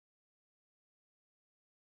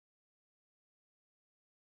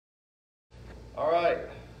All right,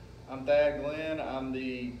 I'm Thad Glenn. I'm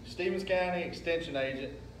the Stevens County Extension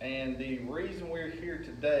Agent, and the reason we're here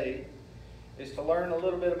today is to learn a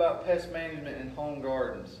little bit about pest management in home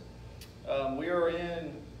gardens. We are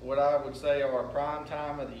in what I would say our prime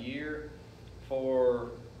time of the year for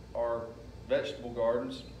our vegetable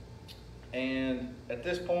gardens, and at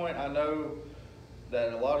this point I know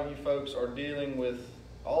that a lot of you folks are dealing with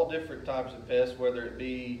all different types of pests, whether it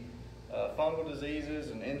be fungal diseases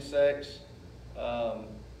and insects.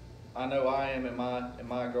 I know I am in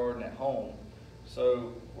my garden at home.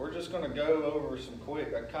 So we're just going to go over some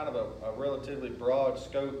quick, kind of a relatively broad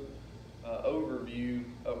scope overview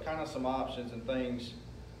of kind of some options and things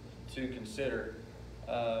to consider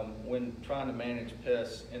when trying to manage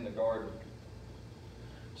pests in the garden.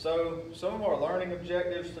 So some of our learning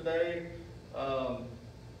objectives today,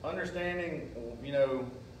 understanding,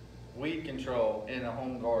 weed control in a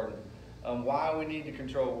home garden, why we need to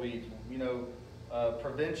control weeds,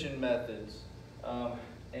 prevention methods,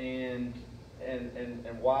 and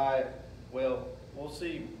why, well, we'll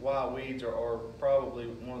see why weeds are probably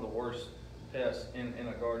one of the worst pests in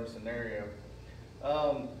a garden scenario.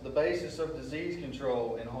 The basis of disease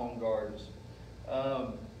control in home gardens.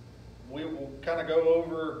 We will kind of go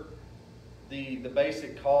over the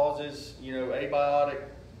basic causes, abiotic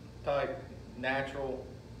type natural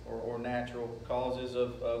or natural causes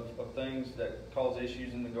of things that cause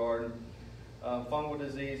issues in the garden, fungal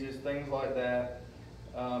diseases, things like that,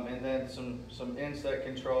 and then some insect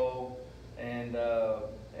control and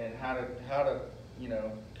how to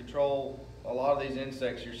control a lot of these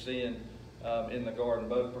insects you're seeing in the garden,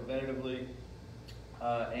 both preventatively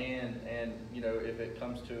and if it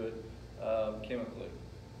comes to it chemically.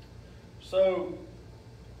 So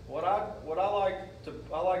what I like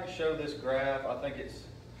to show this graph. I think it's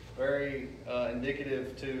very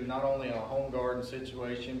indicative to not only a home garden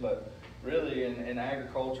situation, but really in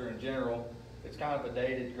agriculture in general. It's kind of a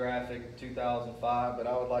dated graphic, 2005, but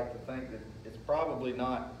I would like to think that it's probably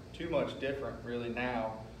not too much different really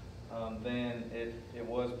now than it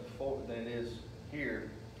was before, than it is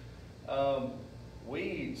here.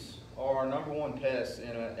 Weeds are our #1 pest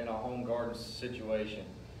in a home garden situation.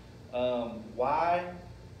 Why?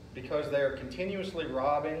 Because they're continuously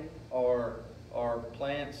robbing our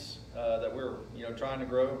plants that we're trying to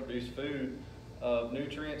grow and produce food of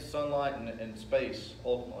nutrients, sunlight, and space.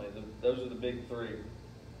 Ultimately, those are the big three.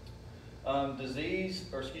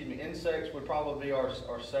 Insects would probably be our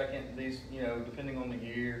second. These, depending on the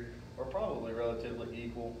year, are probably relatively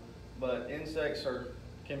equal. But insects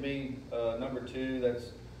can be #2.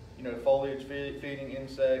 That's foliage feeding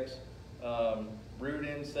insects, root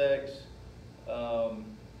insects,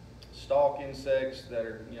 stalk insects that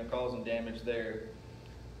are causing damage there.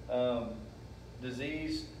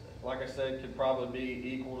 Disease, like I said, could probably be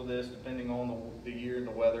equal to this depending on the year and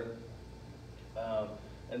the weather.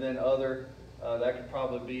 And then other, that could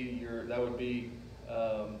probably be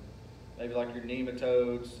maybe like your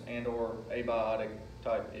nematodes and or abiotic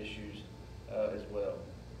type issues as well.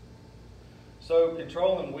 So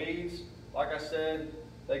controlling weeds, like I said,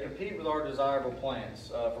 they compete with our desirable plants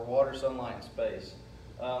for water, sunlight, and space.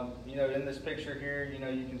 In this picture here,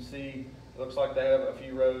 you can see it looks like they have a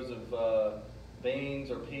few rows of beans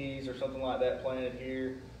or peas or something like that planted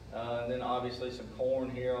here, and then obviously some corn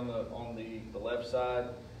here on the left side,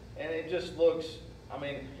 and it just looks,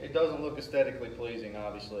 it doesn't look aesthetically pleasing,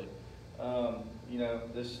 obviously.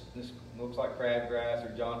 This looks like crabgrass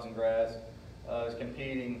or Johnson grass is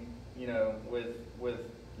competing, with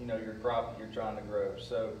your crop that you're trying to grow.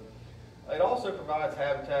 So it also provides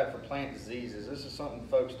habitat for plant diseases. This is something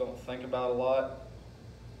folks don't think about a lot.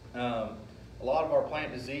 A lot of our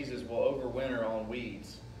plant diseases will overwinter on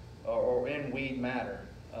weeds or in weed matter,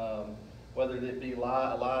 whether it be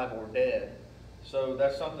alive or dead. So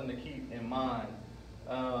that's something to keep in mind.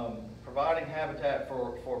 Providing habitat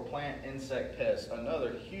for plant insect pests,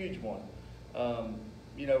 another huge one.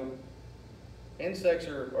 Insects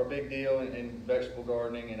are a big deal in vegetable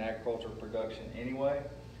gardening and agricultural production anyway.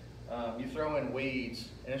 You throw in weeds,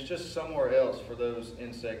 and it's just somewhere else for those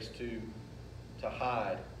insects to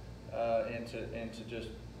hide and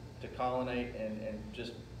to colonate and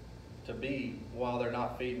just to be while they're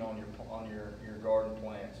not feeding on your garden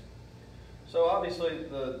plants. So obviously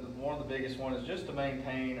one of the biggest ones is just to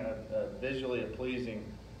maintain a visually pleasing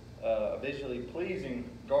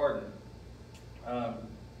garden.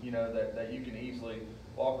 That you can easily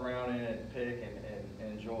walk around in and pick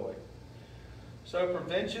and enjoy. So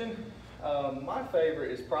prevention, my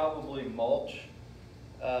favorite is probably mulch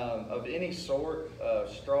of any sort,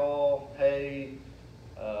 straw, hay,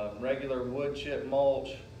 regular wood chip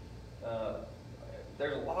mulch.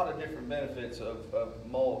 there's a lot of different benefits of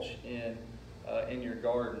mulch in your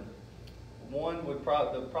garden. One would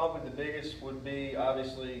probably the biggest would be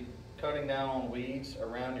obviously cutting down on weeds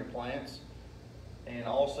around your plants, and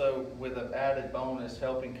also with an added bonus,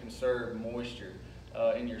 helping conserve moisture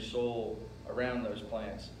in your soil around those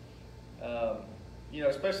plants. You know,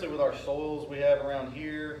 especially with our soils we have around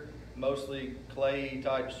here, mostly clay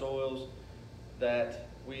type soils, that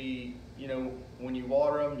we, you know, when you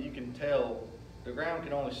water them, you can tell the ground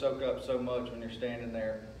can only soak up so much when you're standing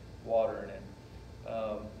there watering it.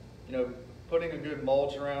 You know, putting a good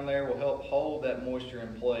mulch around there will help hold that moisture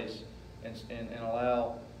in place and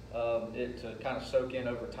allow it to kind of soak in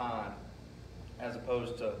over time, as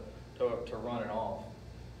opposed to running off.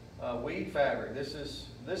 Weed fabric. This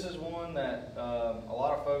is one that a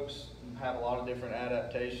lot of folks have a lot of different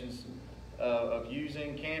adaptations of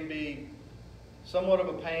using. Can be somewhat of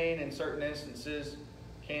a pain in certain instances.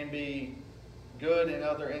 Can be good in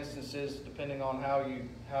other instances, depending on how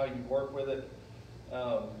you work with it.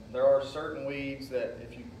 There are certain weeds that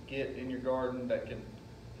if you get in your garden that can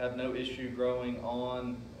have no issue growing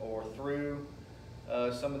on or through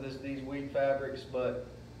some of these weed fabrics, but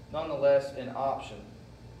nonetheless an option.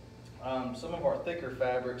 Some of our thicker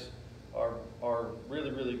fabrics are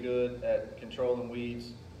really good at controlling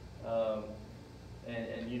weeds,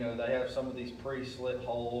 and you know, they have some of these pre-slit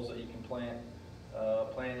holes that you can plant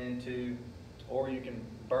into, or you can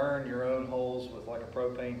burn your own holes with like a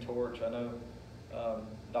propane torch. I know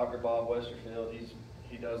Dr. Bob Westerfield,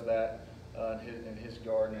 he does that in his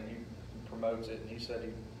garden, and he promotes it, and he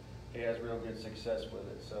said he has real good success with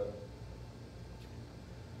it.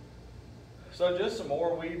 So just some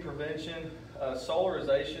more weed prevention.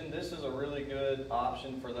 Solarization, this is a really good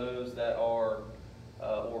option for those that are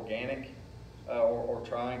organic or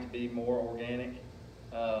trying to be more organic.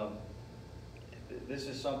 This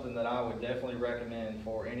is something that I would definitely recommend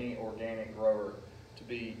for any organic grower to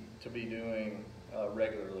be doing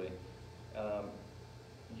regularly.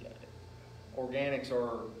 Organics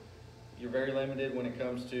you're very limited when it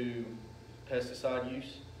comes to pesticide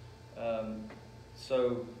use.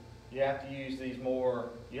 So you have to use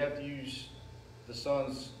you have to use the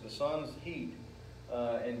sun's heat,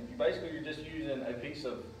 and basically you're just using a piece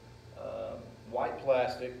of white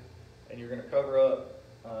plastic, and you're going to cover up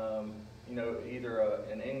you know, either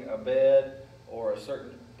a bed or a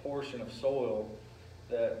certain portion of soil.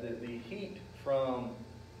 The heat from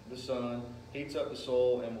the sun heats up the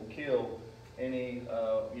soil and will kill any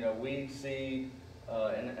you know, weed, seed,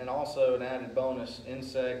 and also an added bonus,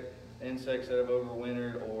 insects that have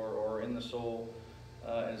overwintered or in the soil,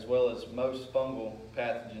 as well as most fungal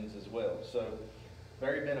pathogens as well. So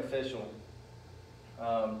very beneficial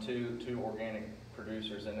to organic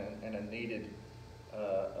producers, and a needed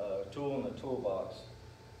tool in the toolbox.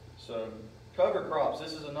 So cover crops,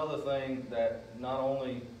 this is another thing that not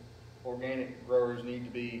only organic growers need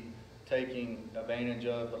to be taking advantage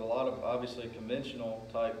of, but a lot of obviously conventional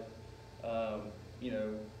type you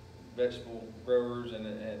know, vegetable growers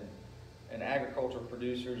and agricultural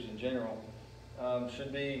producers in general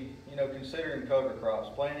should be, you know, considering cover crops.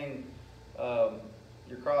 Planting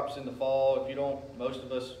your crops in the fall. If you don't, most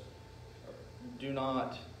of us do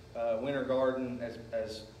not winter garden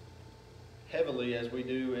as heavily as we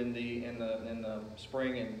do in the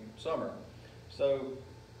spring and summer. So,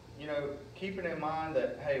 you know, keeping in mind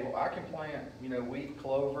that, hey, well, I can plant, you know, wheat,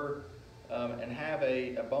 clover, and have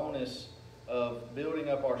a bonus of building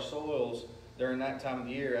up our soils during that time of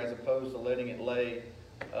the year, as opposed to letting it lay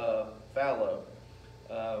fallow.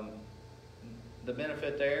 The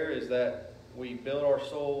benefit there is that we build our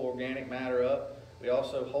soil organic matter up. We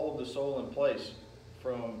also hold the soil in place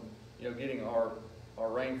from, you know, getting our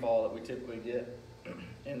rainfall that we typically get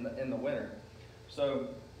in the winter. So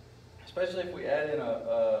especially if we add in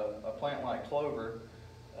a plant like clover,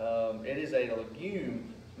 it is a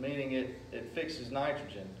legume, meaning it fixes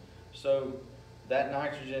nitrogen. So that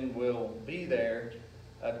nitrogen will be there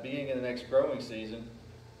at the beginning of the next growing season,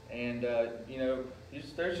 and you know,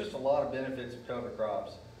 there's just a lot of benefits of cover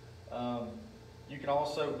crops. You can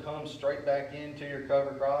also come straight back into your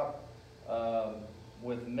cover crop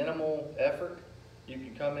with minimal effort. You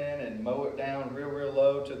can come in and mow it down real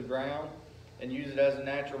low to the ground and use it as a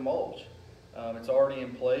natural mulch. It's already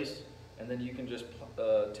in place, and then you can just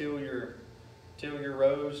till your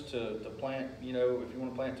rows to plant, you know, if you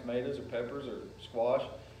want to plant tomatoes or peppers or squash,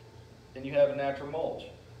 and you have a natural mulch.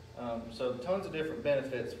 So tons of different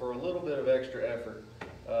benefits for a little bit of extra effort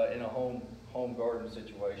in a home garden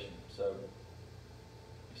situation. So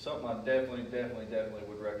something I definitely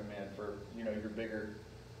would recommend for, you know, your bigger,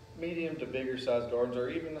 medium to bigger size gardens, or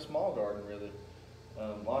even a small garden really.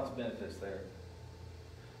 Lots of benefits there.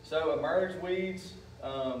 So emerge weeds,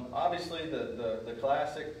 obviously the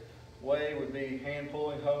classic way would be hand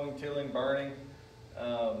pulling, hoeing, tilling, burning.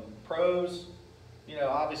 Pros,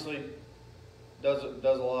 obviously does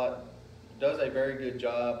a very good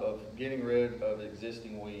job of getting rid of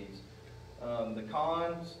existing weeds. The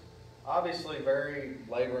cons, obviously very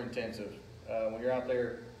labor intensive. When you're out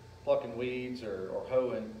there plucking weeds or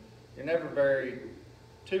hoeing, you're never very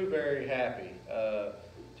happy to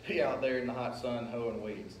be out there in the hot sun hoeing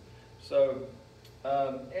weeds. So,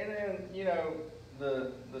 and then,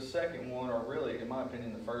 the second one, or really, in my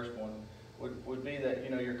opinion, the first one, would be that,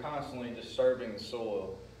 you're constantly disturbing the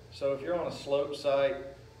soil. So if you're on a slope site,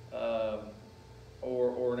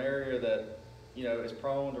 or an area that, is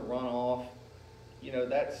prone to runoff,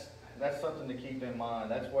 that's something to keep in mind.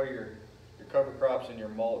 That's where your cover crops and your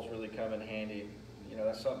mulch really come in handy.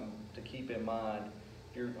 That's something to keep in mind.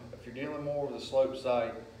 If you're dealing more with a slope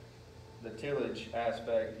site, the tillage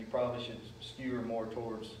aspect, you probably should skewer more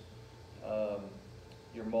towards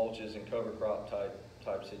your mulches and cover crop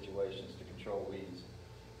type situations to control weeds.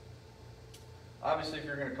 Obviously, if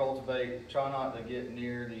you're going to cultivate, try not to get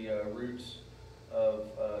near the roots of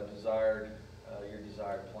your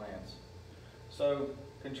desired plants. So,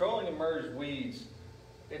 controlling emerged weeds,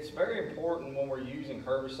 it's very important when we're using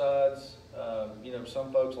herbicides.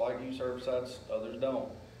 Some folks like to use herbicides, others don't.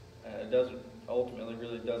 It ultimately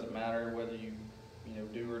really doesn't matter whether you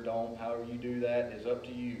do or don't. However you do that is up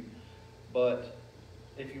to you. But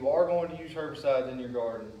if you are going to use herbicides in your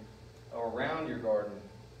garden or around your garden,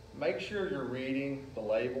 make sure you're reading the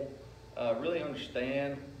label. Really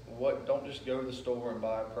understand don't just go to the store and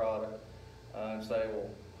buy a product and say, well,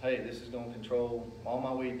 hey, this is going to control all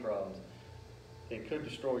my weed problems. It could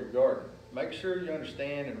destroy your garden. Make sure you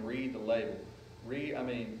understand and read the label.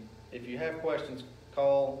 If you have questions,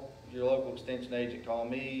 call your local extension agent. Call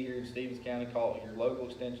me here in Stevens County. Call your local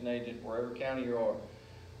extension agent, wherever county you are,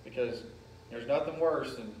 because there's nothing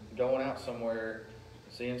worse than going out somewhere,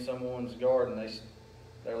 seeing someone's garden.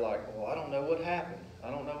 They're like, well, I don't know what happened. I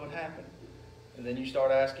don't know what happened. And then you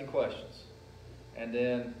start asking questions. And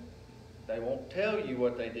then they won't tell you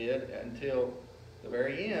what they did until the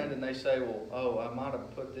very end, and they say, well, oh, I might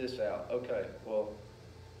have put this out. Okay, well,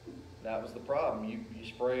 that was the problem. You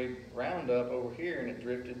sprayed Roundup over here and it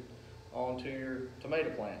drifted onto your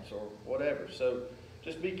tomato plants or whatever. So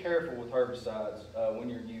just be careful with herbicides when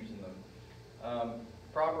you're using them.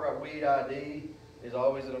 Proper weed ID is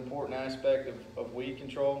always an important aspect of weed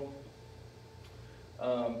control.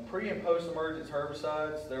 Pre and post emergence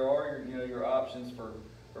herbicides, there are your options for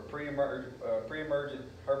pre-emergent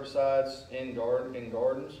herbicides in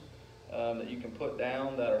gardens that you can put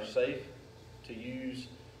down that are safe to use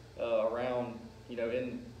around, you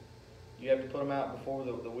have to put them out before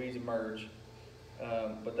the weeds emerge,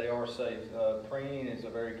 but they are safe. Preening is a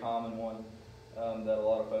very common one that a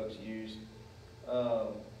lot of folks use.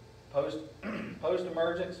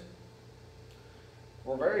 Post-emergence,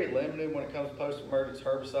 we're very limited when it comes to post-emergence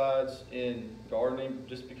herbicides in gardening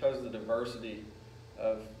just because of the diversity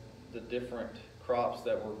of the different crops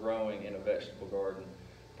that we're growing in a vegetable garden.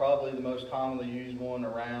 Probably the most commonly used one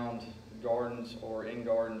around gardens or in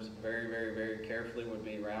gardens very, very, very carefully would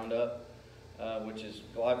be Roundup, which is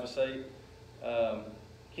glyphosate.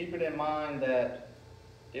 Keep it in mind that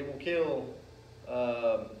it will kill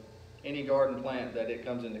any garden plant that it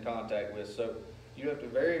comes into contact with. So you have to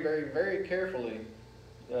very, very, very carefully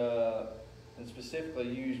and specifically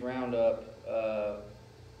use Roundup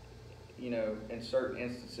in certain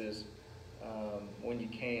instances when you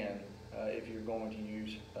can, if you're going to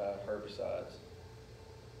use herbicides.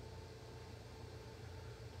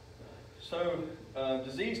 So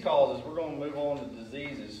disease causes, we're going to move on to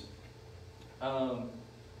diseases.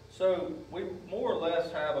 So we more or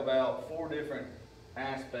less have about 4 different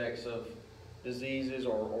aspects of diseases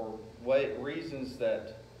or reasons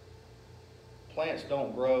that plants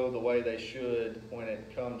don't grow the way they should when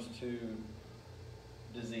it comes to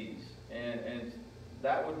disease. And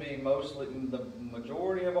that would be mostly the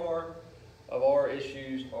majority of our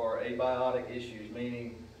issues are abiotic issues,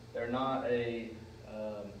 meaning they're not it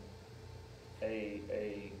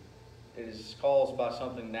is caused by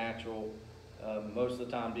something natural, most of the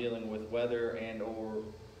time dealing with weather and or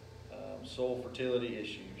soil fertility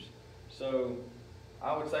issues. So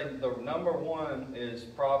I would say the number one is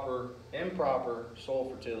improper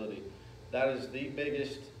soil fertility. That is the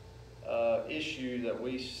biggest issue that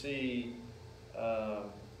we see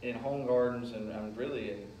in home gardens and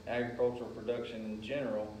really in agricultural production in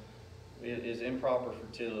general is improper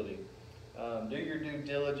fertility. Do your due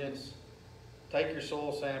diligence. Take your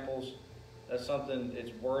soil samples. That's something,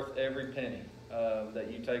 it's worth every penny that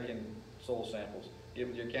you take and soil samples. Get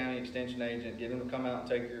with your county extension agent, get them to come out and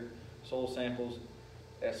take your soil samples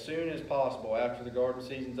as soon as possible after the garden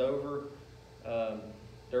season's over.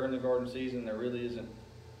 During the garden season, there really isn't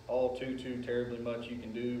all too terribly much you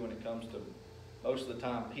can do when it comes to, most of the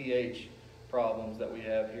time, pH problems that we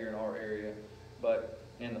have here in our area. But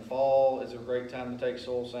in the fall is a great time to take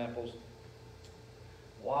soil samples.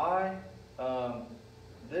 Why?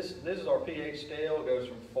 This is our pH scale. It goes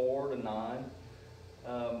from 4 to 9.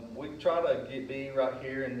 We try to be right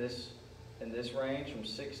here in this range from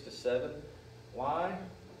 6 to 7. Why?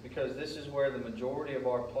 Because this is where the majority of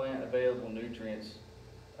our plant available nutrients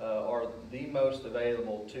are the most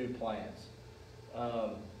available to plants.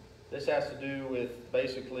 This has to do with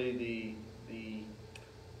basically the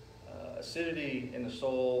acidity in the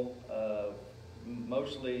soil,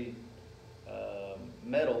 mostly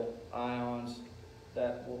metal ions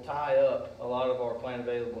that will tie up a lot of our plant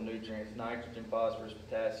available nutrients: nitrogen, phosphorus,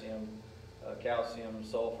 potassium, calcium,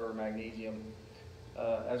 sulfur, magnesium.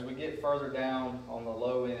 As we get further down on the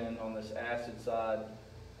low end, on this acid side,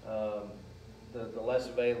 the less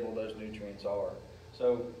available those nutrients are.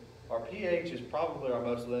 So our pH is probably our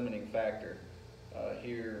most limiting factor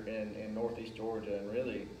here in northeast Georgia, and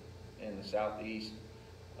really in the southeast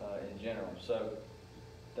in general. So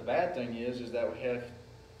the bad thing is that we have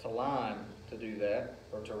to lime to do that,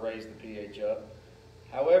 or to raise the pH up.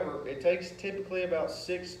 However, it takes typically about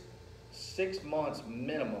six months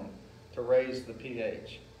minimum to raise the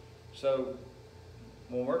pH. So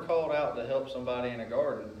when we're called out to help somebody in a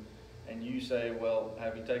garden, and you say, well,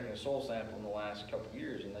 have you taken a soil sample in the last couple of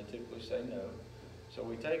years? And they typically say no. So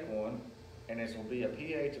we take one, and it will be a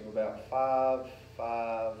pH of about 5,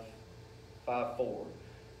 5, 5.4.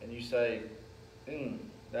 And you say,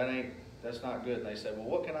 that's not good. And they say, well,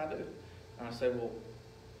 what can I do? And I say, well,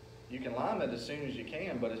 you can lime it as soon as you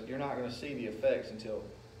can, but you're not going to see the effects until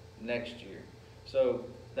next year. So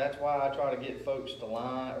that's why I try to get folks to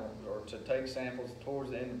lime or to take samples towards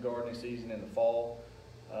the end of gardening season in the fall,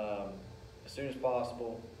 as soon as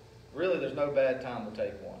possible. Really, there's no bad time to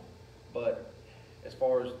take one. But as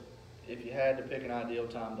far as if you had to pick an ideal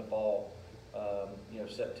time to fall,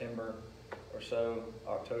 September or so,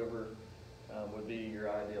 October would be your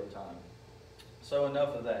ideal time. So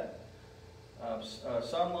enough of that.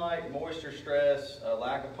 Sunlight, moisture stress,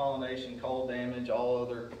 lack of pollination, cold damage, all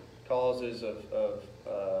other causes of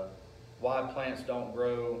why plants don't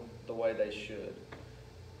grow the way they should.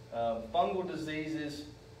 Fungal diseases,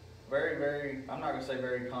 I'm not going to say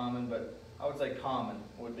very common, but I would say common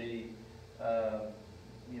would be,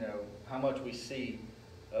 how much we see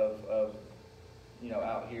of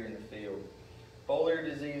out here in the field. Foliar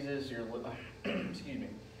diseases, your excuse me,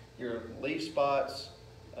 your leaf spots,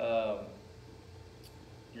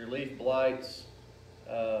 your leaf blights,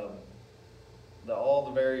 all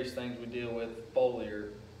the various things we deal with,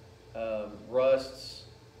 foliar, rusts,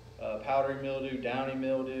 powdery mildew, downy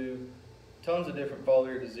mildew, tons of different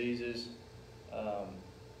foliar diseases.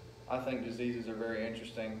 I think diseases are very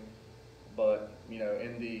interesting, but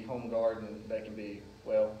in the home garden they can be,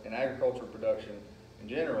 well, in agricultural production in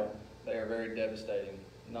general, they are very devastating,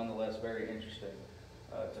 nonetheless very interesting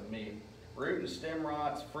to me. Root and stem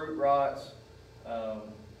rots, fruit rots,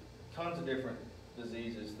 tons of different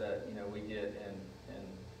diseases that we get in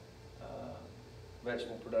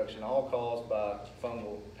vegetable production, all caused by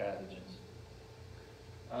fungal pathogens.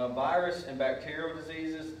 Virus and bacterial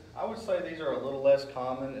diseases, I would say these are a little less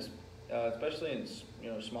common, especially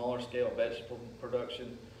in smaller scale vegetable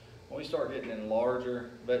production. When we start getting in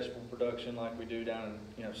larger vegetable production like we do down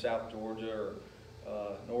in South Georgia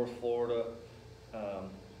or North Florida,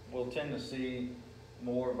 we'll tend to see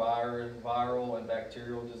more viral and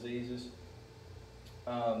bacterial diseases.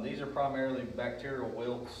 These are primarily bacterial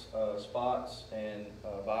wilts, spots, and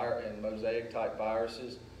mosaic type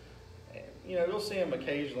viruses. You'll see them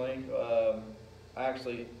occasionally.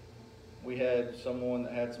 We had someone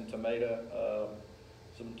that had some tomato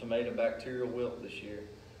bacterial wilt this year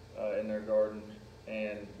in their garden,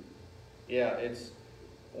 and yeah,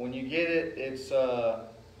 when you get it, it's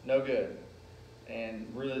no good. And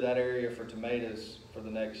really, that area for tomatoes for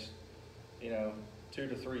the next 2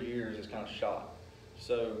 to 3 years is kind of shot.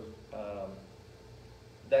 So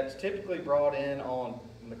that's typically brought in on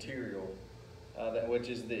material, which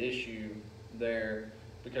is the issue there,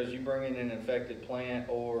 because you bring in an infected plant,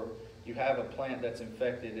 or you have a plant that's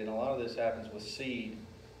infected, and a lot of this happens with seed.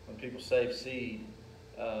 When people save seed,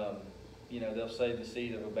 they'll save the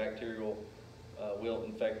seed of a bacterial wilt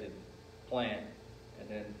infected plant and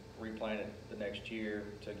then replant it the next year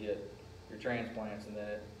to get your transplants, and then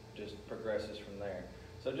it just progresses from there.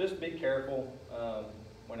 So just be careful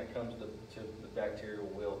when it comes to the bacterial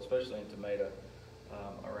wilt, especially in tomato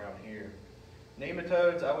around here.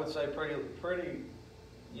 Nematodes, I would say pretty,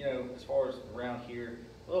 as far as around here,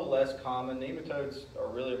 a little less common. Nematodes are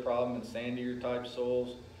really a problem in sandier type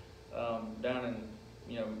soils, down in,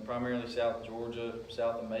 primarily South Georgia,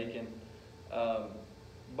 south of Macon.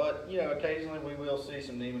 But, occasionally we will see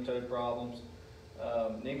some nematode problems.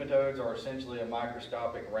 Nematodes are essentially a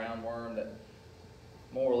microscopic roundworm that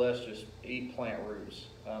more or less just eat plant roots.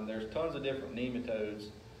 There's tons of different nematodes.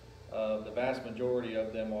 The vast majority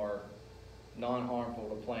of them are non-harmful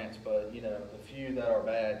to plants, but the few that are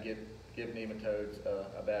bad give nematodes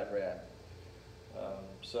a bad rap.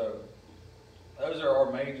 So those are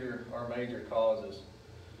our major causes.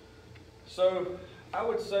 So I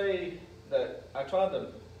would say that I tried to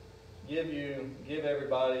give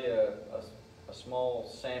everybody a small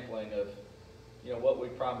sampling of what we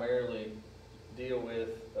primarily deal with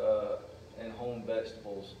in home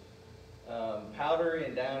vegetables. Powdery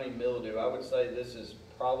and downy mildew, I would say this is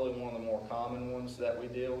probably one of the more common ones that we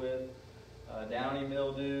deal with. Downy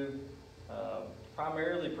mildew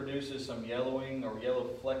primarily produces some yellowing or yellow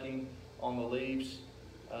flecking on the leaves.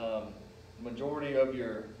 Majority of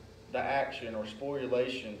the action or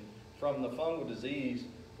sporulation from the fungal disease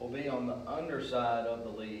will be on the underside of the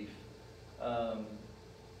leaf.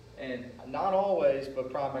 And not always, but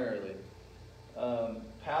primarily.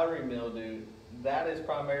 Powdery mildew, that is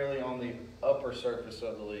primarily on the upper surface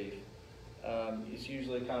of the leaf. It's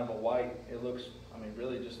usually kind of a white, it looks,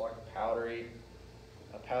 really just like a powdery,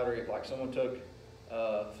 like someone took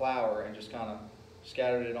flour and just kind of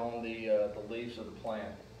scattered it on the leaves of the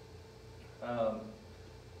plant.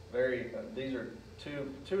 These are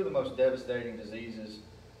two of the most devastating diseases,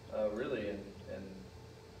 really, in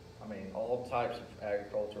all types of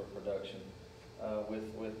agricultural production.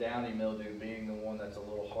 With downy mildew being the one that's a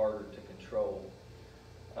little harder to control.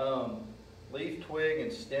 Leaf, twig,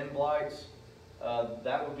 and stem blights,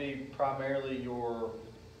 that would be primarily your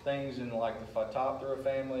things in like the Phytophthora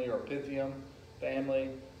family or Pythium family,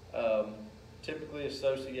 typically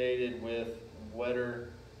associated with wetter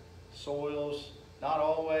soils. Not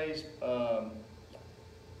always.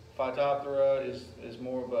 Phytophthora is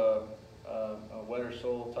more of a wetter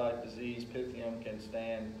soil type disease. Pythium can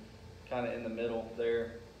stand kind of in the middle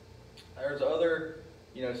there. There's other,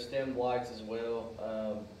 stem blights as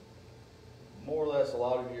well. More or less a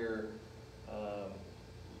lot of your,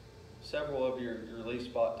 several of your leaf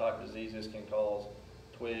spot type diseases can cause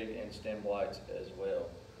twig and stem blights as well.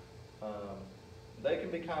 They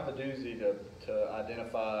can be kind of a doozy to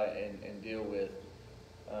identify and deal with.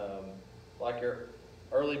 Like your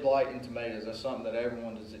early blight in tomatoes, that's something that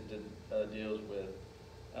everyone deals with.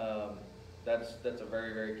 That's a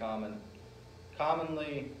very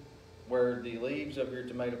commonly where the leaves of your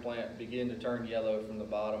tomato plant begin to turn yellow from the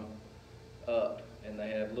bottom up, and they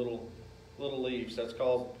have little leaves. That's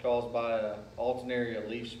caused by an alternaria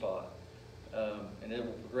leaf spot, and it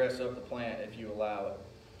will progress up the plant if you allow it.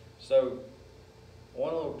 So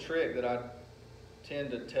one little trick that I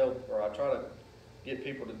tend to tell, or I try to get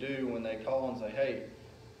people to do when they call and say, hey,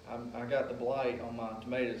 I got the blight on my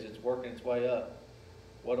tomatoes, it's working its way up,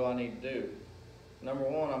 what do I need to do? Number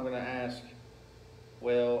one, I'm going to ask,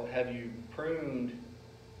 well, have you pruned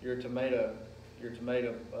your tomato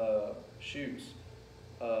shoots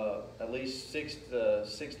at least 6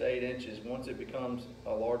 to 8 inches? Once it becomes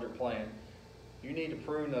a larger plant, you need to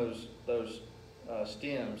prune those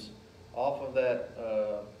stems off of that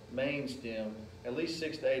main stem at least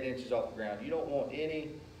 6 to 8 inches off the ground. You don't want any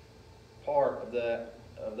part of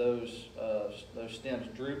those stems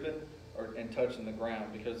drooping and touching the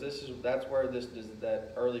ground, because that's where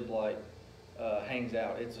that early blight hangs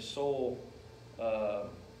out. It's a soil.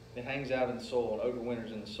 It hangs out in the soil and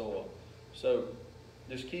overwinters in the soil. So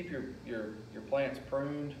just keep your plants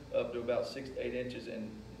pruned up to about 6 to 8 inches,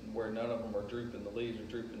 and where none of them are drooping. The leaves are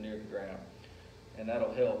drooping near the ground, and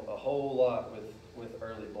that'll help a whole lot with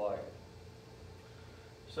early blight.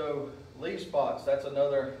 So leaf spots, that's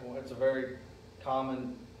another. It's a very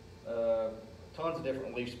common. Tons of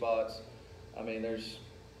different leaf spots.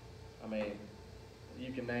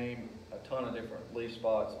 You can name a ton of different leaf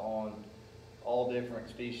spots on all different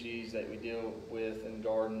species that we deal with in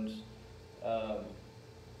gardens.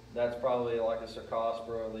 That's probably like a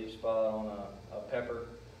Cercospora leaf spot on a pepper.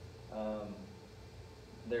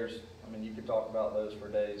 You could talk about those for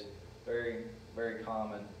days. Very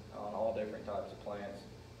common on all different types of plants.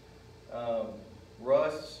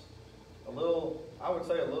 Rusts, I would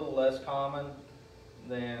say a little less common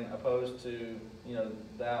than opposed to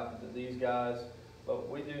these guys, but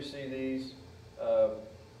we do see these,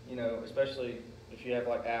 especially if you have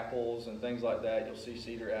like apples and things like that, you'll see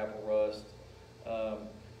cedar apple rust.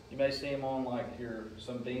 You may see them on like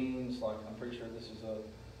some beans, like I'm pretty sure this is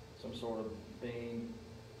some sort of bean.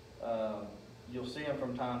 You'll see them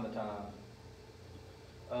from time to time.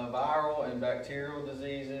 Viral and bacterial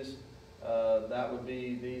diseases, that would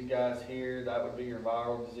be these guys here, that would be your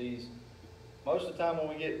viral disease. Most of the time when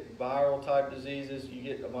we get viral type diseases, you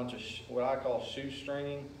get a bunch of what I call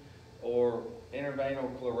shoestringing or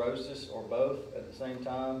interveinal chlorosis, or both at the same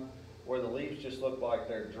time, where the leaves just look like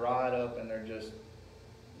they're dried up and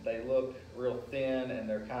they look real thin and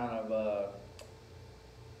they're kind of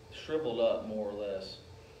shriveled up more or less.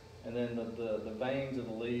 And then the veins of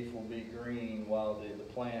the leaf will be green while the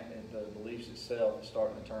plant and the leaves itself is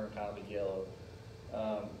starting to turn kind of a yellow.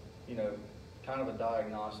 You know, kind of a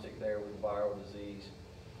diagnostic there with viral disease.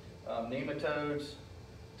 Nematodes,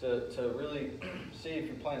 to really see if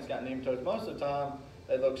your plant's got nematodes. Most of the time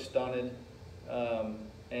they look stunted,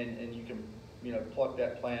 and you can pluck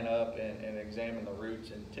that plant up and examine the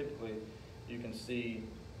roots, and typically you can see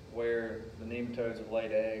where the nematodes have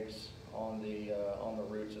laid eggs on the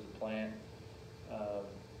roots of the plant.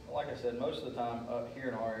 Like I said, most of the time up here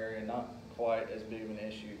in our area, not quite as big of an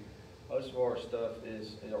issue. Most of our stuff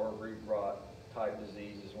is our root rot type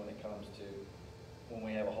diseases when it comes to when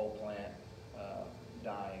we have a whole plant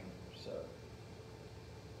dying. So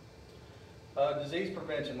disease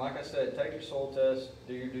prevention, like I said, take your soil test,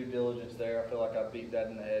 do your due diligence there. I feel like I beat that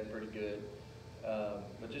in the head pretty good.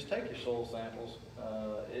 But just take your soil samples.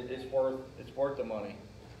 It's worth the money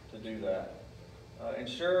to do that.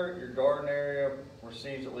 Ensure your garden area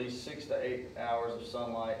receives at least 6 to 8 hours of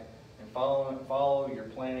sunlight, and follow your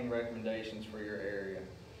planting recommendations for your area.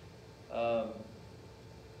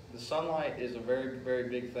 The sunlight is a very, very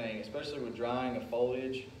big thing, especially with drying of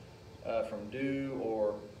foliage from dew,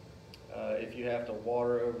 or if you have to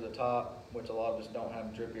water over the top, which a lot of us don't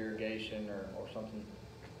have drip irrigation or something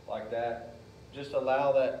like that. Just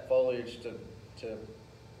allow that foliage to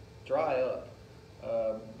dry up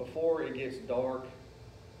before it gets dark,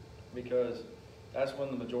 because that's when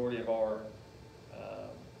the majority of our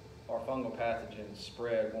fungal pathogens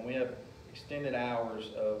spread, when we have extended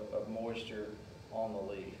hours of moisture on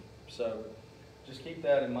the leaf. So just keep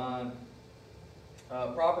that in mind.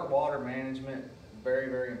 Proper water management, very,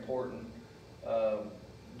 very important. You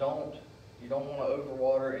don't want to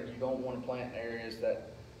overwater, and you don't want to plant in areas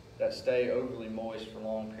that stay overly moist for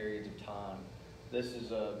long periods of time. This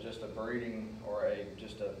is just a breeding or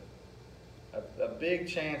just a big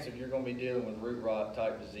chance if you're going to be dealing with root rot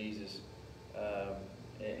type diseases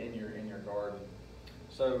in your garden.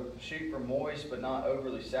 So shoot for moist but not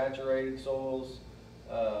overly saturated soils.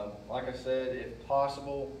 Like I said, if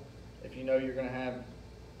possible, if you know you're going to have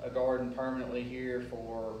a garden permanently here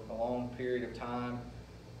for a long period of time,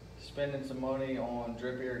 spending some money on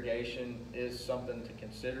drip irrigation is something to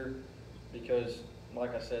consider, because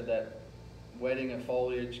like I said, that wetting of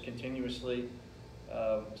foliage continuously,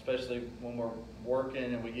 especially when we're working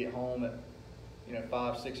and we get home at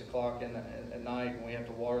 5, 6 o'clock at night, and we have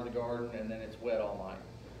to water the garden, and then it's wet all night.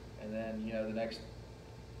 And then the next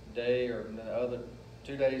day or the other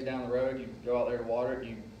 2 days down the road, you go out there to water it,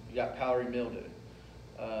 you got powdery mildew.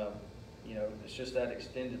 It's just that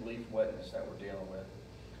extended leaf wetness that we're dealing with.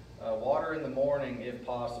 Water in the morning if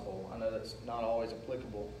possible. I know that's not always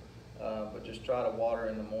applicable, but just try to water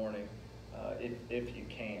in the morning if you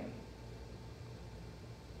can.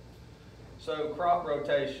 So crop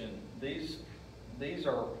rotation. These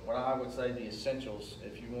are what I would say the essentials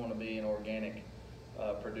if you want to be an organic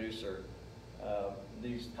producer.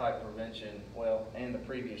 These type prevention, and the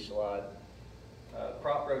previous slide.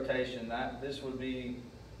 Crop rotation, this would be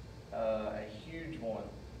a huge one.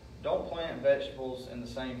 Don't plant vegetables in the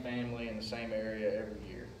same family in the same area every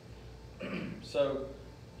year. So,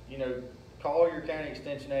 call your county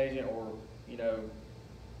extension agent, or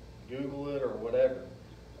Google it or whatever.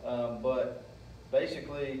 But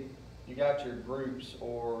basically, you got your groups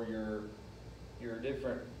or your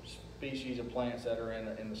different species of plants that are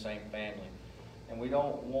in the same family, and we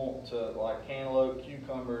don't want to, like cantaloupe,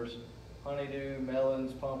 cucumbers, honeydew,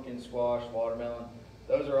 melons, pumpkin, squash, watermelon.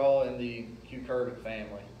 Those are all in the cucurbic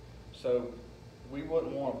family. So we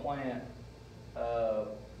wouldn't want to plant,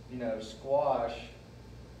 squash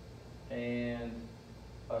and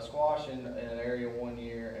a squash in an area one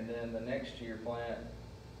year, and then the next year plant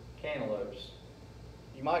cantaloupes.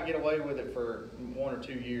 You might get away with it for 1 or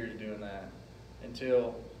 2 years doing that,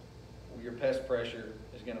 until your pest pressure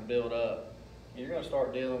is going to build up. You're going to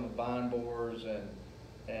start dealing with vine borers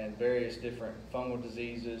and various different fungal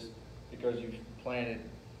diseases, because you planted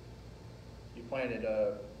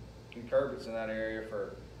cucurbits in that area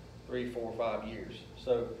for 3, 4, 5 years.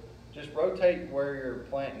 So just rotate where you're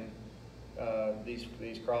planting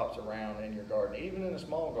these crops around in your garden, even in a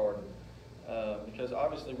small garden, because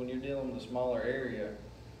obviously when you're dealing with a smaller area,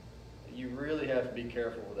 you really have to be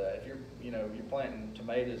careful with that. If you're planting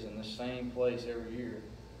tomatoes in the same place every year,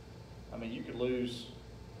 I mean, you could lose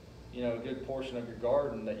a good portion of your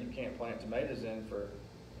garden that you can't plant tomatoes in for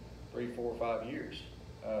 3, 4, 5 years.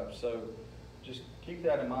 So just keep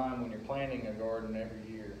that in mind when you're planting a garden every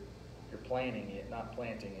year. You're planting it, not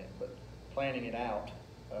planting it, but planting it out.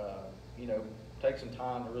 Take some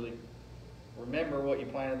time to really remember what you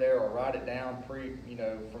planted there, or write it down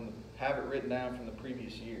have it written down from the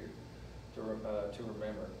previous year to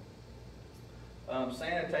remember.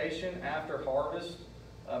 Sanitation after harvest.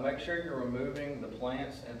 Make sure you're removing the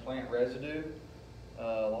plants and plant residue.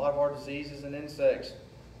 A lot of our diseases and insects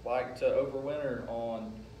like to overwinter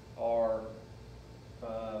on our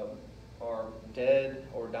dead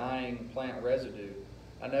or dying plant residue.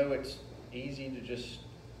 I know it's easy to just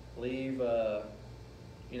leave,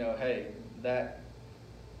 hey,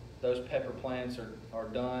 those pepper plants are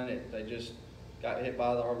done. They just got hit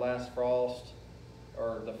by our last frost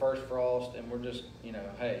or the first frost, and we're just,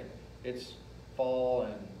 hey, it's fall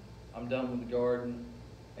and I'm done with the garden.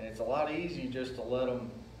 And it's a lot easier just to let them,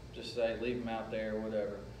 just say, leave them out there or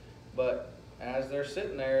whatever. But as they're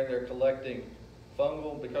sitting there, they're collecting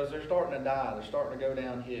fungal, because they're starting to die, they're starting to go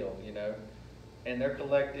downhill, and they're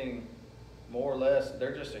collecting more or less,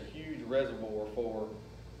 they're just a huge reservoir for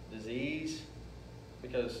disease,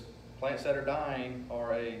 because plants that are dying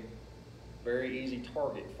are a very easy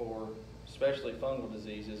target for especially fungal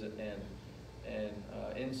diseases and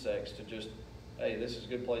insects to just, hey, this is a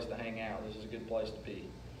good place to hang out, this is a good place to pee.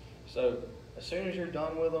 So as soon as you're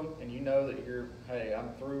done with them and you know that hey, I'm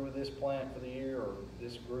through with this plant for the year or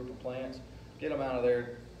this group of plants, get them out of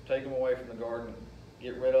there, take them away from the garden,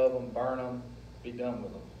 get rid of them, burn them, be done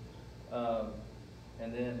with them.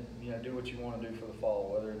 And then, do what you want to do for the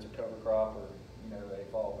fall, whether it's a cover crop or,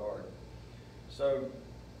 a fall garden. So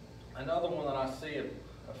another one that I see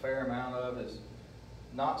a fair amount of is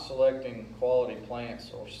not selecting quality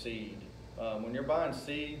plants or seed. When you're buying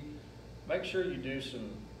seed, make sure you do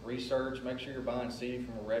some research. Make sure you're buying seed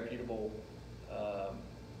from a reputable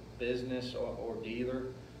business or dealer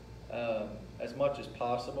as much as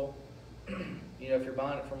possible. If you're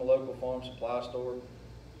buying it from a local farm supply store,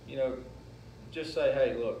 just say,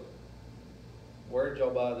 hey, look, where did y'all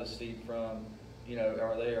buy this seed from?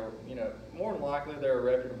 Are they, more than likely they're a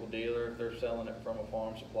reputable dealer if they're selling it from a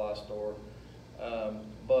farm supply store.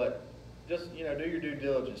 But just, do your due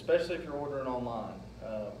diligence, especially if you're ordering online.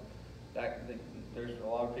 There's a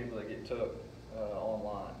lot of people that get took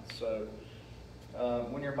online. So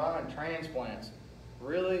when you're buying transplants,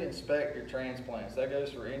 really inspect your transplants. That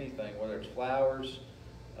goes for anything, whether it's flowers,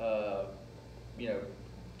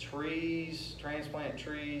 trees, transplant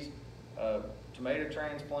trees, tomato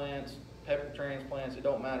transplants, pepper transplants, it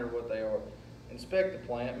don't matter what they are. Inspect the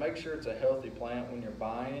plant, make sure it's a healthy plant when you're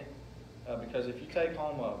buying it, because if you take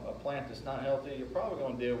home a plant that's not healthy, you're probably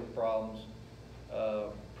going to deal with problems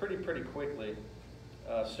pretty quickly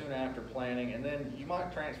soon after planting, and then you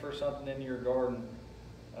might transfer something into your garden.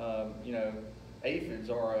 Aphids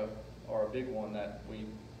are a big one that we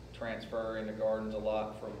transfer into gardens a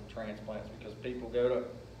lot from transplants, because people go to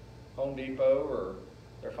Home Depot or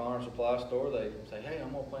their farm supply store, they say, hey,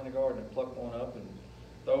 I'm going to plant a garden, and pluck one up and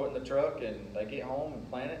throw it in the truck, and they get home and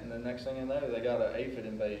plant it, and the next thing you know, they got an aphid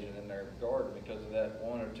invasion in their garden because of that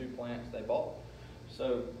 1 or 2 plants they bought.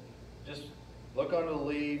 So just look under the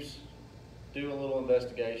leaves, do a little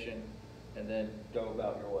investigation, and then go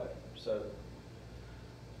about your way. So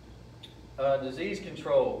disease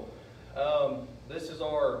control. This is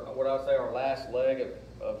what I say our last leg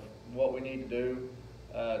of what we need to do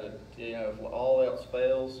if all else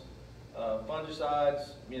fails.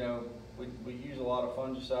 Fungicides, we use a lot of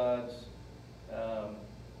fungicides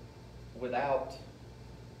without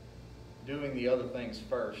doing the other things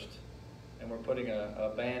first, and we're putting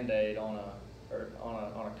a Band-Aid on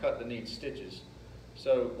a cut that needs stitches.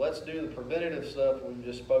 So let's do the preventative stuff we've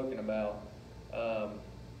just spoken about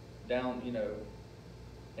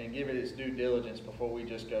and give it its due diligence before we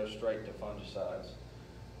just go straight to fungicides.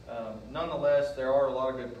 Nonetheless, there are a lot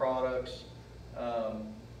of good products.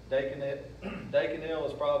 Daconil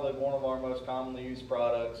is probably one of our most commonly used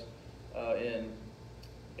products in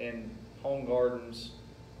home gardens.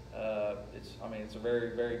 It's a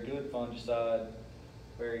very, very good fungicide,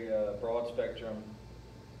 very broad spectrum,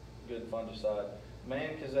 good fungicide.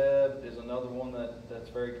 Mancozeb is another one that's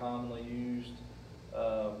very commonly used.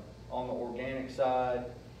 On the organic side,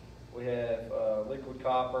 we have liquid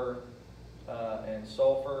copper and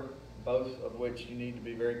sulfur. both of which you need to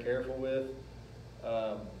be very careful with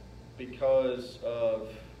um, because of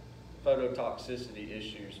phototoxicity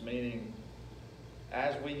issues, meaning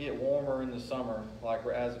as we get warmer in the summer, like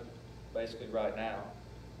we're as basically right now,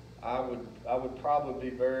 I would probably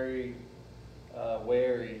be very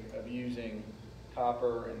wary of using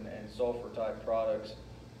copper and sulfur type products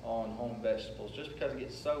on home vegetables, just because it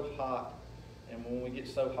gets so hot. And when we get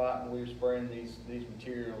so hot and we're spraying these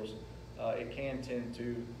materials, it can tend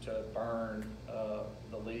to burn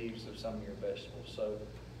the leaves of some of your vegetables. So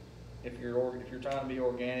if you're trying to be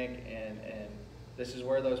organic, and this is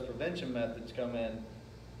where those prevention methods come in,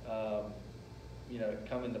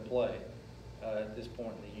 come into play at this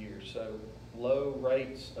point in the year. So low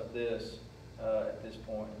rates of this at this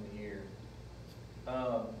point in the year.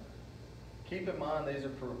 Keep in mind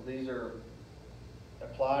these are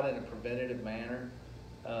applied in a preventative manner.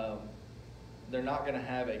 They're not going to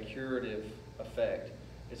have a curative effect.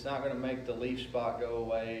 It's not going to make the leaf spot go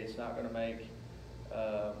away. It's not going to make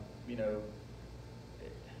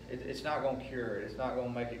it's not going to cure it. It's not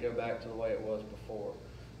going to make it go back to the way it was before.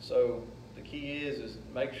 So the key is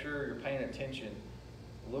make sure you're paying attention.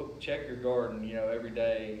 Check your garden, every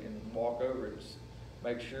day and walk over it. Just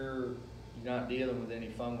make sure you're not dealing with any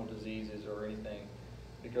fungal diseases or anything,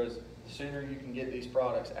 because the sooner you can get these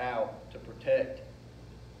products out to protect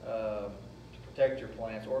your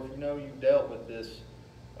plants, or if you've dealt with this.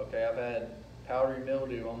 Okay, I've had powdery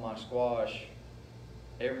mildew on my squash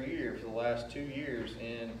every year for the last 2 years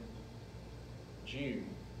in June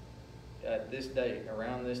at this date,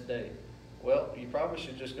 around this date. Well, you probably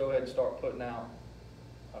should just go ahead and start putting out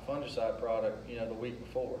a fungicide product, the week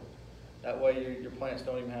before. That way your plants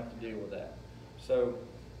don't even have to deal with that. So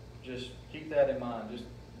just keep that in mind. Just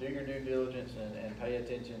do your due diligence and pay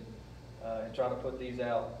attention and try to put these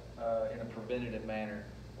out in a preventative manner,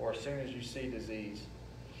 or as soon as you see disease.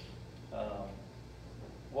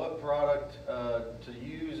 What product to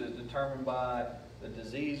use is determined by the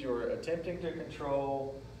disease you're attempting to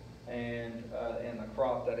control and the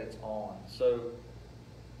crop that it's on. So,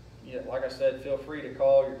 like I said, feel free to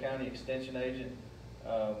call your county extension agent.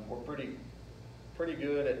 We're pretty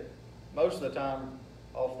good at, most of the time,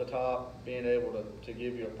 off the top, being able to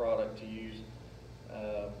give you a product to use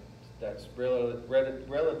that's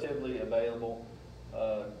relatively available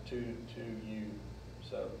to you.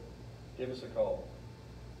 So give us a call.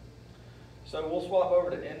 So we'll swap over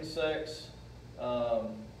to insects.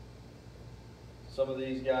 Some of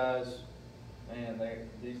these guys, man, they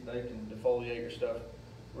can defoliate your stuff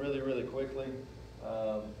really quickly.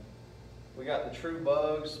 We got the true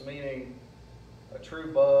bugs, meaning a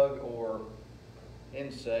true bug or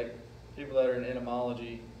insect. People that are in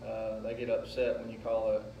entomology, they get upset when you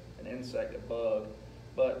call an insect a bug,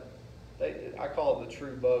 but I call it the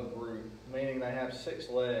true bug group, meaning they have 6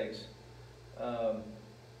 legs.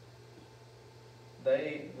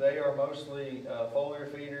 They are mostly foliar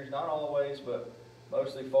feeders, not always, but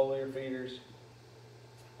mostly foliar feeders.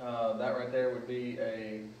 That right there would be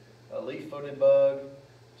a leaf-footed bug.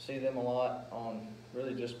 See them a lot on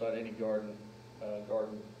really just about any garden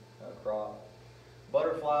crop.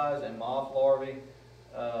 Butterflies and moth larvae.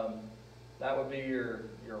 That would be your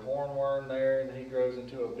hornworm there, and he grows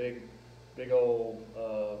into a big old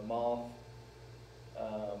moth.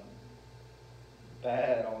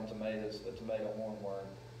 Bad on tomatoes, the tomato hornworm.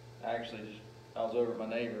 I was over at my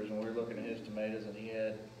neighbor's and we were looking at his tomatoes, and he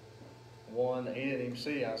had one that he didn't even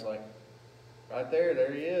see. I was like, right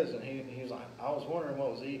there he is. And he was like, I was wondering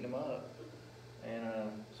what was eating him up.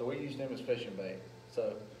 And so we used him as fishing bait.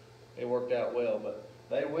 So it worked out well. But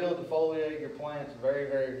they will defoliate your plants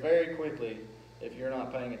very quickly if you're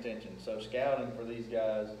not paying attention. So scouting for these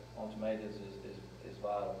guys on tomatoes is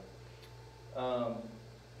vital.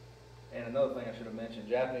 And another thing I should have mentioned,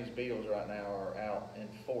 Japanese beetles right now are out in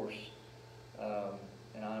force,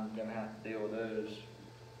 and I'm going to have to deal with those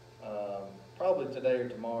probably today or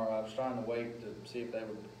tomorrow. I was trying to wait to see if they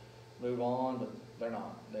would move on, but they're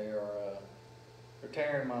not. They're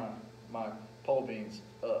tearing my pole beans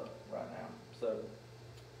up right now. So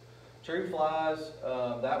true flies,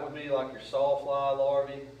 that would be like your sawfly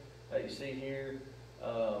larvae that you see here.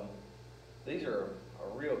 These are a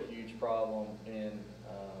real huge problem in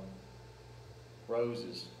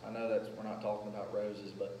roses. I know we're not talking about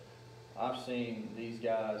roses, but I've seen these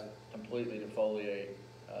guys completely defoliate.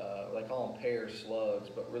 They call them pear slugs,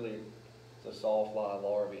 but really it's a sawfly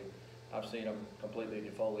larvae. I've seen them completely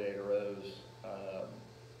defoliate a rose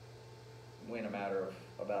in a matter of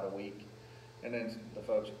about a week. And then the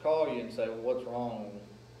folks will call you and say, well, what's wrong?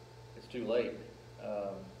 It's too late.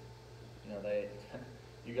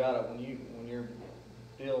 You gotta, when you're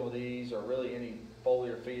dealing with these, or really any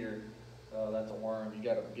foliar feeder, that's a worm. You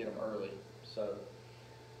got to get them early. So,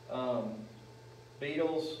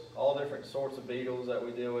 beetles, all different sorts of beetles that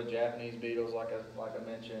we deal with. Japanese beetles, like I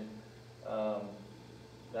mentioned.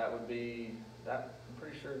 That would be that. I'm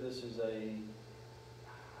pretty sure this is a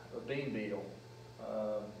bean beetle.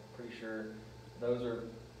 Pretty sure those are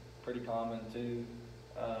pretty common too.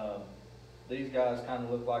 These guys kind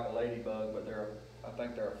of look like a ladybug, but I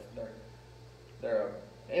think they're a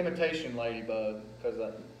imitation ladybug because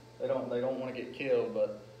they don't want to get killed,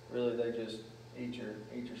 but really they just eat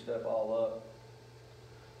your stuff all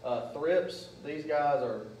up. Thrips, these guys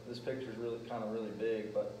are. This picture's really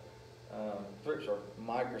big, but thrips are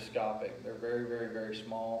microscopic. They're very, very, very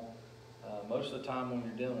small. Most of the time when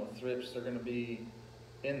you're dealing with thrips, they're going to be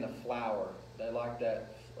in the flower. They like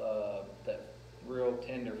that real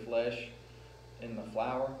tender flesh in the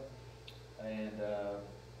flower. And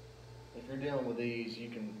if you're dealing with these, you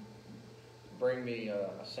can bring me a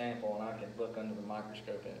sample and I can look under the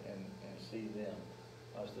microscope and see them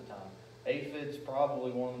most of the time. Aphids,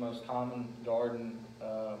 probably one of the most common garden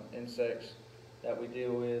insects that we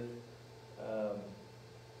deal with.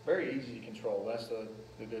 Very easy to control. That's the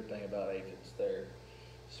good thing about aphids there.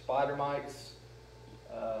 Spider mites,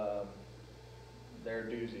 they're a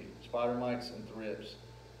doozy. Spider mites and thrips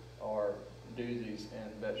are doozies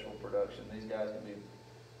in vegetable production. These guys can be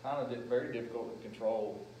kind of very difficult to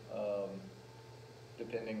control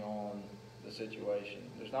depending on the situation.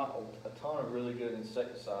 There's not a ton of really good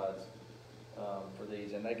insecticides for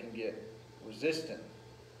these, and they can get resistant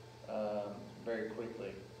very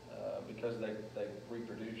quickly because they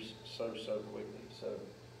reproduce so quickly. So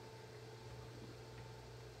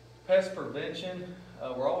pest prevention,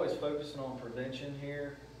 we're always focusing on prevention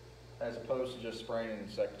here as opposed to just spraying an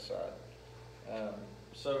insecticide.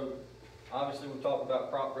 So obviously we've talked about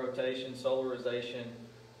crop rotation, solarization,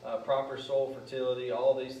 proper soil fertility.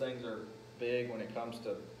 All these things are big when it comes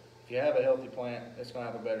to, if you have a healthy plant, it's going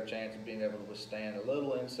to have a better chance of being able to withstand a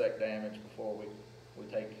little insect damage before we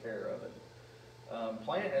take care of it.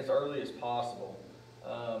 Plant as early as possible.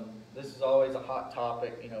 This is always a hot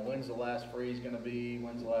topic. You know, when's the last freeze going to be?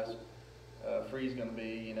 When's the last freeze going to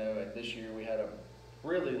be? You know, and this year we had a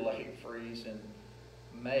really late freeze in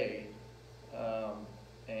May,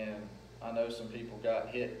 and I know some people got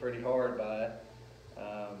hit pretty hard by it.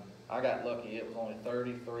 I got lucky. It was only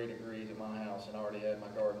 33 degrees at my house and I already had my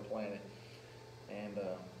garden planted. And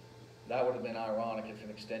that would have been ironic if an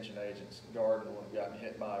extension agent's garden would have gotten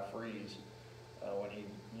hit by a freeze when he,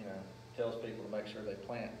 tells people to make sure they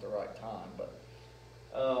plant at the right time. But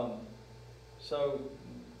so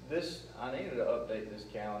this, I needed to update this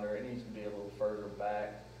calendar. It needs to be a little further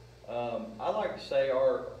back. I like to say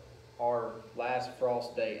our last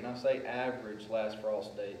frost date, and I say average last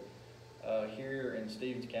frost date, here in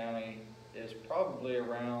Stevens County is probably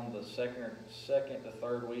around the second to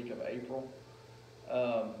third week of April.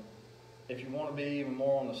 If you want to be even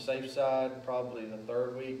more on the safe side, probably the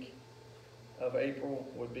third week of April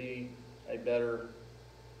would be a better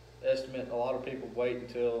estimate. A lot of people wait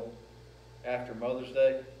until after Mother's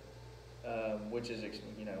Day, which is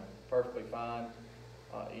perfectly fine.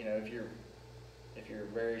 If you're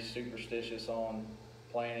very superstitious on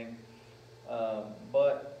planting,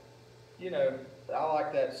 but I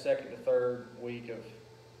like that second to third week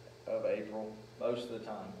of April most of the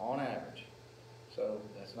time on average. So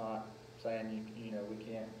that's not saying we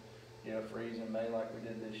can't get a freeze in May like we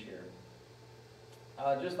did this year.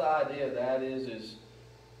 Just the idea of that is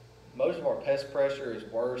most of our pest pressure is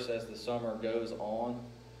worse as the summer goes on.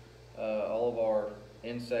 All of our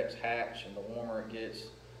insects hatch, and the warmer it gets,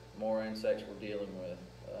 the more insects we're dealing with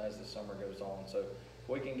as the summer goes on. So if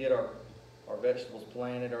we can get our vegetables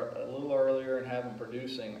planted a little earlier and have them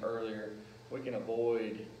producing earlier, we can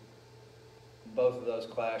avoid both of those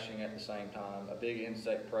clashing at the same time. A big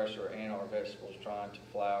insect pressure and our vegetables trying to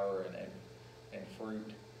flower and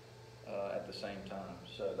fruit at the same time.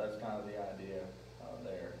 So that's kind of the idea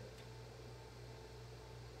there.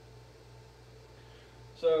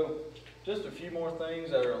 So just a few more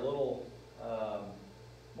things that are a little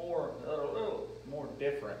more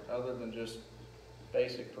different other than just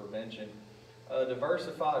basic prevention.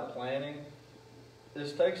 Diversified planting.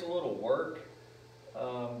 This takes a little work,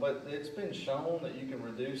 but it's been shown that you can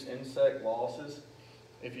reduce insect losses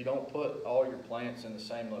if you don't put all your plants in the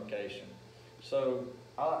same location. So,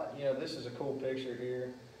 this is a cool picture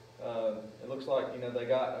here. It looks like, they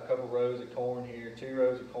got a couple rows of corn here, 2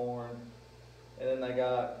 rows of corn, and then they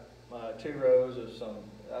got 2 rows of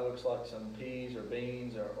that looks like some peas or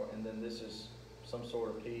beans, and then this is some sort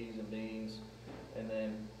of peas and beans, and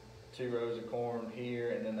then 2 rows of corn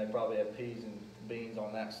here, and then they probably have peas and beans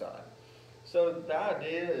on that side. So the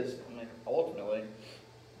idea is, I mean, ultimately,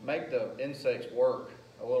 make the insects work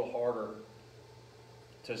a little harder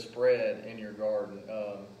to spread in your garden.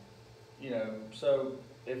 So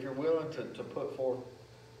if you're willing to put forth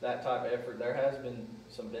that type of effort, there has been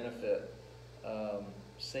some benefit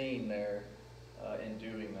seen there in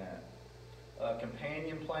doing that.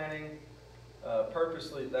 Companion planting,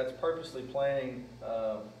 that's purposely planting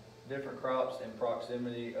different crops in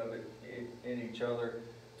proximity of in each other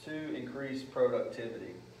to increase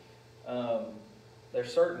productivity.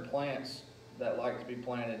 There's certain plants that like to be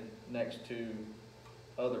planted next to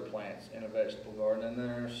other plants in a vegetable garden, and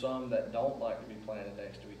there are some that don't like to be planted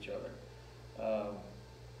next to each other.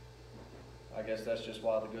 I guess that's just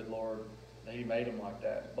why the good Lord, He made them like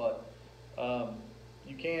that. But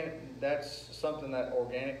that's something that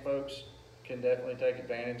organic folks can definitely take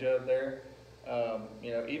advantage of there.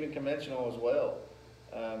 Even conventional as well.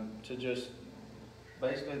 To just,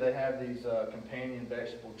 basically they have these companion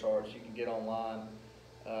vegetable charts you can get online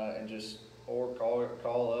and just, or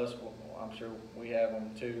call us. I'm sure we have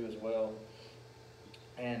them too as well.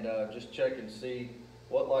 And just check and see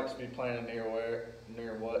what likes to be planted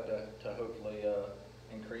near what to hopefully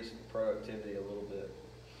increase the productivity a little bit.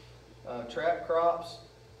 Trap crops.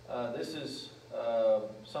 This is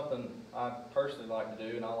something I personally like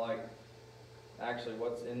to do, and I like actually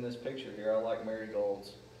what's in this picture here. I like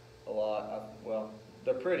marigolds a lot. Well,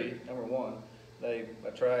 they're pretty, number one. They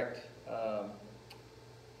attract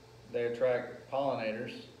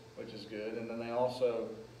pollinators, which is good, and then they also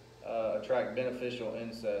attract beneficial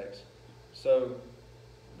insects. So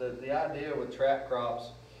the idea with trap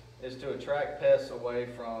crops is to attract pests away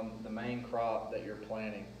from the main crop that you're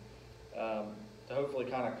planting, to hopefully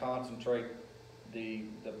kind of concentrate the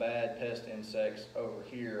bad pest insects over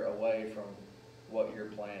here away from what you're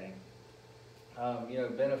planting.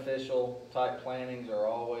 Beneficial type plantings are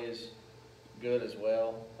always good as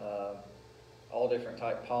well. All different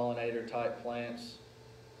type pollinator type plants.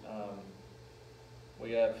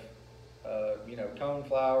 We have, cone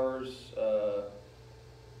flowers,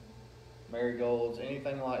 marigolds,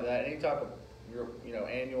 anything like that. Any type of,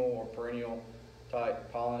 annual or perennial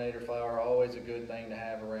type pollinator flower, always a good thing to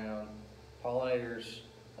have around. Pollinator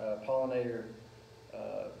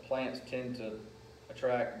plants tend to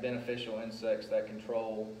attract beneficial insects that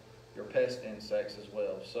control your pest insects as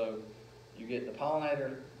well. So you get the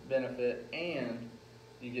pollinator benefit and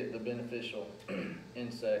you get the beneficial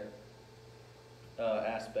insect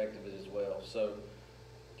aspect of it as well. So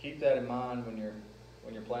keep that in mind when you're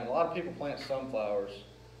planting. A lot of people plant sunflowers.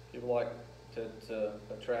 People like to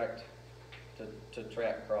attract to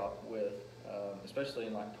trap crop with, especially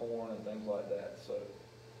in like corn and things like that. So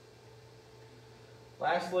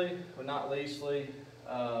lastly, but not leastly,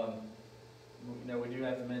 we do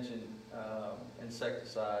have to mention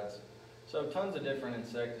insecticides. So tons of different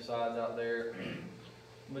insecticides out there.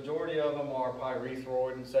 Majority of them are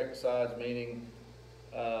pyrethroid insecticides, meaning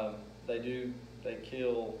they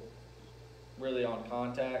kill really on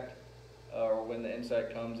contact or when the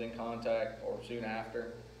insect comes in contact or soon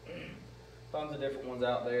after. Tons of different ones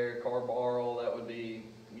out there. Carbaryl, that would be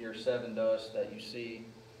your 7 dust that you see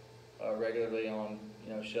regularly on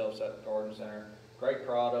shelves at the garden center. Great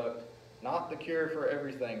product. Not the cure for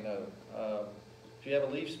everything though. If you have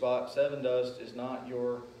a leaf spot, 7 dust is not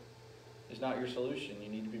your solution. You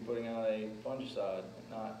need to be putting out a fungicide,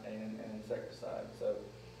 not an insecticide. So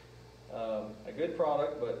a good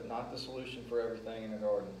product, but not the solution for everything in the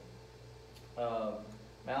garden.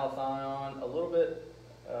 Malathion,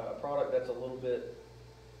 a product that's a little bit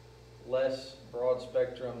less broad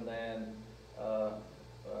spectrum than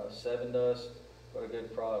 7 dust, but a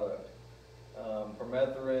good product.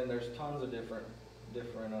 Permethrin, there's tons of different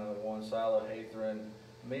ones. Cylohethrin,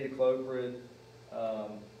 imidacloprid.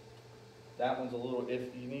 That one's a little,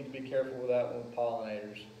 if you need to be careful with that one with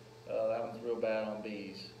pollinators. That one's real bad on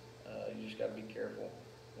bees. You just got to be careful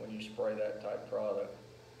when you spray that type product.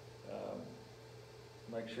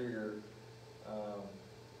 Make sure you're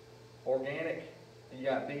organic. You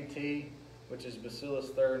got BT, which is Bacillus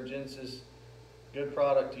thuringiensis. Good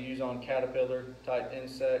product to use on caterpillar type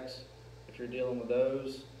insects if you're dealing with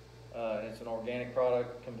those. It's an organic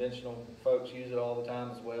product. Conventional folks use it all the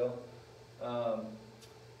time as well.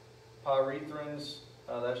 Pyrethrins,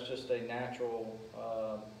 that's just a natural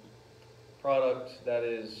product that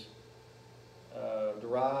is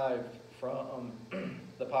derived from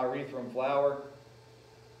the pyrethrum flower,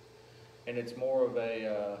 and it's more of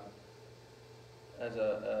a as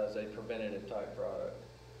a preventative type product.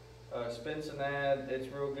 Spinsonad, it's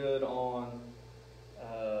real good on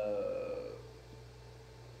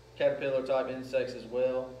caterpillar type insects as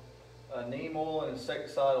well. Neem oil and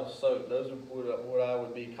insecticidal soap, those are what I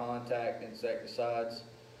would be contact insecticides,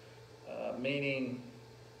 meaning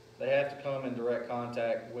they have to come in direct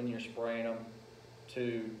contact when you're spraying them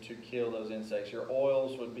to kill those insects. Your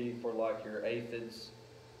oils would be for like your aphids,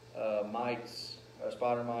 mites,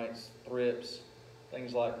 spider mites, thrips,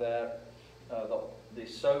 things like that. The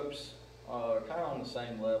soaps are kind of on the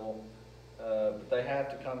same level, but they have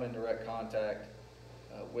to come in direct contact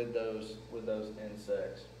with those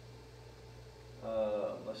insects.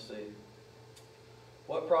 Let's see.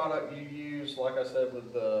 What product you use, like I said,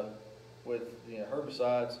 with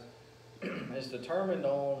herbicides, is determined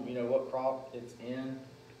on what crop it's in.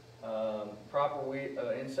 Proper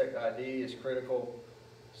insect ID is critical.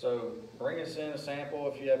 So bring us in a sample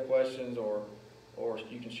if you have questions, or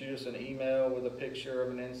you can shoot us an email with a picture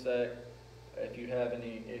of an insect. If you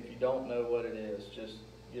don't know what it is, just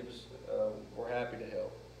give us. We're happy to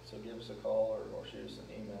help. So give us a call or shoot us an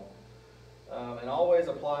email. And always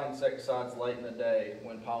apply insecticides late in the day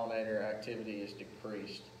when pollinator activity is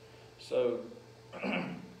decreased. So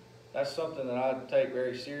that's something that I take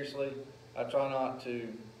very seriously. I try not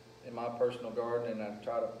to, in my personal garden, and I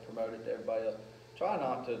try to promote it to everybody else, try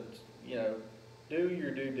not to, do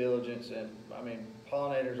your due diligence. And I mean,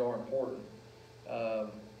 pollinators are important.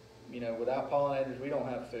 Without pollinators, we don't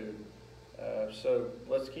have food. So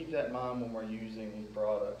let's keep that in mind when we're using these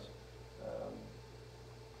products.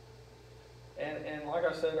 And like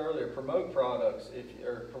I said earlier, promote products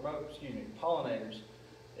pollinators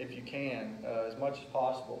if you can, as much as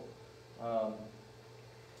possible.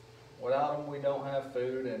 Without them, we don't have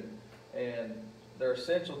food, and they're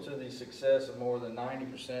essential to the success of more than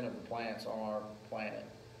 90% of the plants on our planet.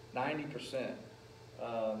 90%.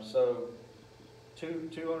 So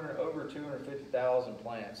over 250,000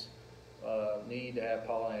 plants need to have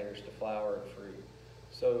pollinators to flower and fruit.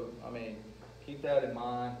 So, I mean, keep that in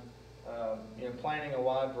mind. Planting a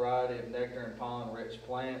wide variety of nectar and pollen-rich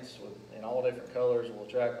plants in all different colors will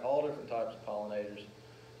attract all different types of pollinators.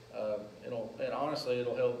 Honestly,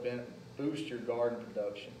 it'll help boost your garden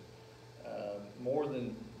production. More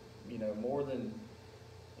than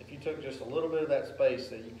if you took just a little bit of that space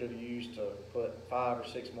that you could have used to put 5 or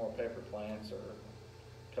 6 more pepper plants or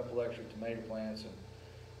a couple extra tomato plants and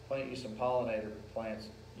plant you some pollinator plants,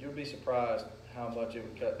 you'll be surprised how much it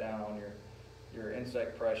would cut down on your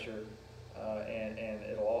insect pressure, and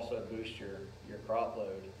it'll also boost your crop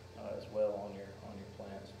load as well on your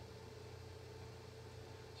plants.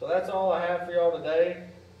 So that's all I have for y'all today.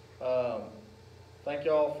 Thank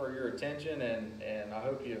y'all for your attention, and I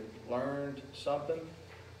hope you learned something.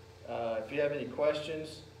 If you have any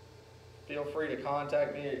questions, feel free to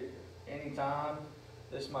contact me at any time.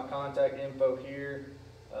 This is my contact info here.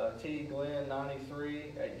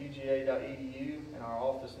 tglenn93@uga.edu, and our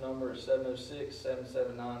office number is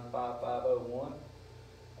 706-779-5501.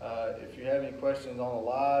 If you have any questions on the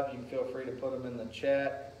live, you can feel free to put them in the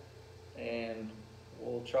chat, and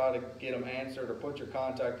we'll try to get them answered, or put your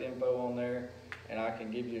contact info on there, and I can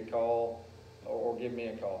give you a call or give me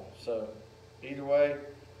a call. So either way,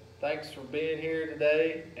 thanks for being here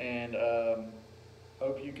today, and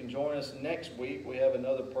hope you can join us next week. We have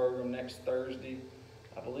another program next Thursday.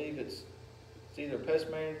 I believe it's either pest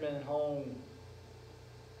management, home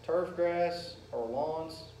turf grass, or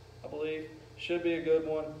lawns, I believe. Should be a good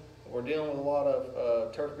one. We're dealing with a lot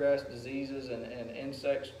of turf grass diseases and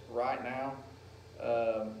insects right now.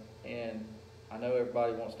 And I know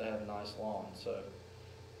everybody wants to have a nice lawn. So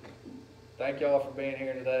thank y'all for being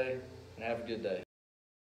here today, and have a good day.